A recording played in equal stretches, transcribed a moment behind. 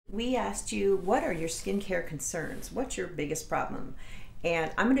We asked you, what are your skincare concerns? What's your biggest problem? And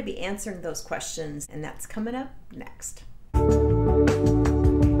I'm going to be answering those questions, and that's coming up next.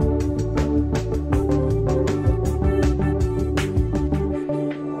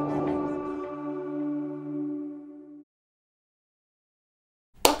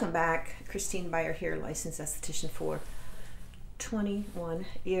 Welcome back. Christine Byer here, licensed esthetician for 21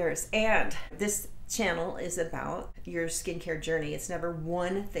 years. And this channel is about your skincare journey. It's never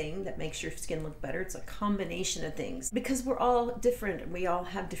one thing that makes your skin look better. It's a combination of things because we're all different and we all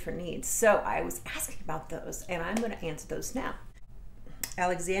have different needs. So I was asking about those and I'm going to answer those now.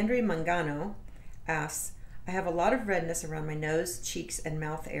 Alexandria Mangano asks, I have a lot of redness around my nose, cheeks, and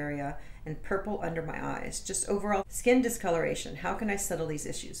mouth area and purple under my eyes. Just overall skin discoloration. How can I settle these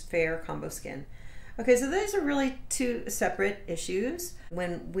issues? Fair, combo skin. Okay, so those are really two separate issues.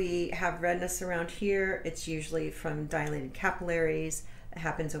 When we have redness around here, it's usually from dilated capillaries. It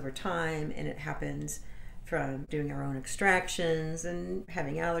happens over time, and it happens from doing our own extractions and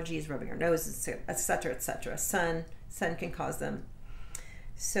having allergies, rubbing our noses, etc., etc. Sun can cause them.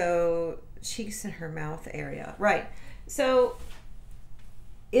 So cheeks and her mouth area, right? So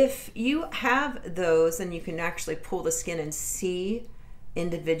if you have those, then you can actually pull the skin and see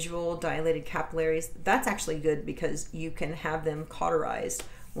individual dilated capillaries. That's actually good because you can have them cauterized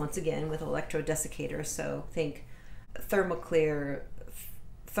once again with electrodesiccator. So think Thermoclear,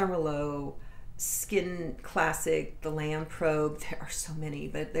 Thermalo, Skin Classic, the Lamb Probe. There are so many,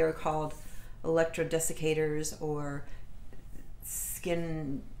 but they're called electrodesiccators or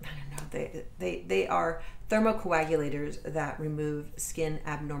skin, I don't know, they are thermocoagulators that remove skin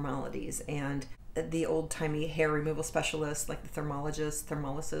abnormalities. And the old-timey hair removal specialists like the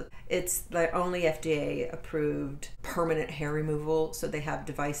thermolysis, it's the only FDA approved permanent hair removal, so they have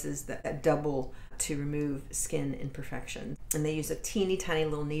devices that double to remove skin imperfections, and they use a teeny tiny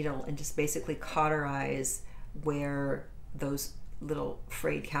little needle and just basically cauterize where those little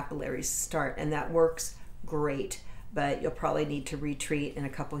frayed capillaries start, and that works great. But you'll probably need to retreat in a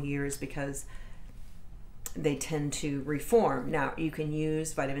couple years because they tend to reform. Now, you can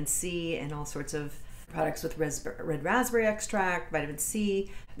use vitamin C and all sorts of products with red raspberry extract, vitamin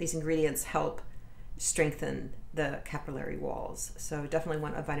C. These ingredients help strengthen the capillary walls. So definitely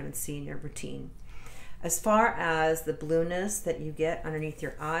want a vitamin C in your routine. As far as the blueness that you get underneath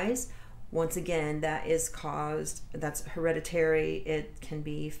your eyes, once again, that's hereditary. It can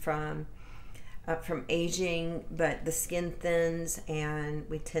be from aging, but the skin thins and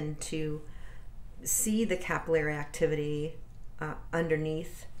we tend to see the capillary activity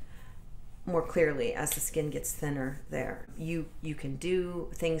underneath more clearly as the skin gets thinner there. You can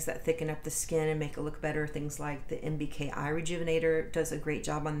do things that thicken up the skin and make it look better. Things like the MBK Eye Rejuvenator does a great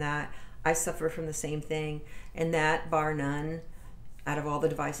job on that. I suffer from the same thing, and that, bar none, out of all the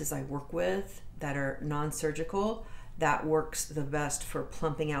devices I work with that are non-surgical, that works the best for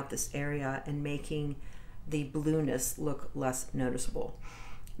plumping out this area and making the blueness look less noticeable.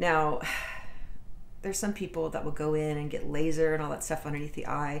 Now, there's some people that will go in and get laser and all that stuff underneath the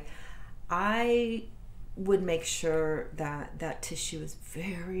eye. I would make sure that that tissue is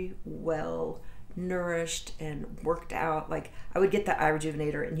very well nourished and worked out. Like, I would get that eye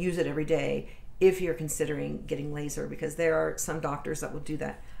rejuvenator and use it every day if you're considering getting laser, because there are some doctors that will do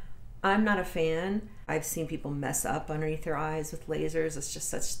that. I'm not a fan. I've seen people mess up underneath their eyes with lasers. It's just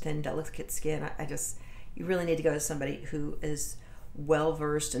such thin, delicate skin. You really need to go to somebody who is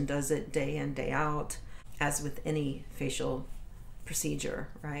well-versed and does it day in, day out, as with any facial procedure,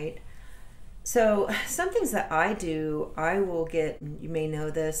 right? So some things that I do, I will get, you may know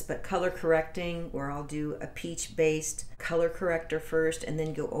this, but color correcting, where I'll do a peach-based color corrector first and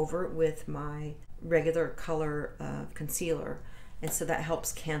then go over it with my regular color concealer. And so that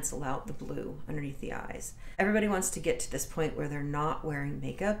helps cancel out the blue underneath the eyes. Everybody wants to get to this point where they're not wearing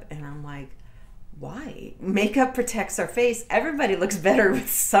makeup, and I'm like, why? Makeup protects our face. Everybody looks better with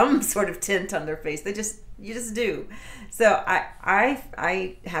some sort of tint on their face. You just do. So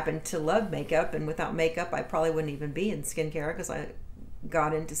I happen to love makeup, and without makeup, I probably wouldn't even be in skincare, because I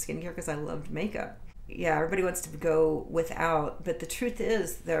got into skincare because I loved makeup. Yeah, everybody wants to go without, but the truth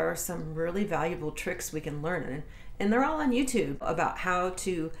is there are some really valuable tricks we can learn, and they're all on YouTube, about how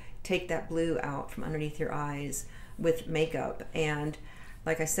to take that blue out from underneath your eyes with makeup. And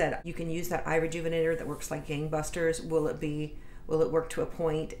like I said, you can use that eye rejuvenator that works like gangbusters. Will it work to a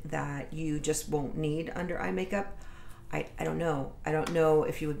point that you just won't need under eye makeup? I don't know. I don't know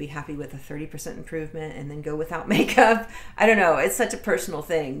if you would be happy with a 30% improvement and then go without makeup. I don't know. It's such a personal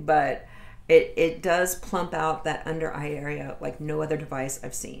thing, but it does plump out that under eye area like no other device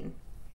I've seen.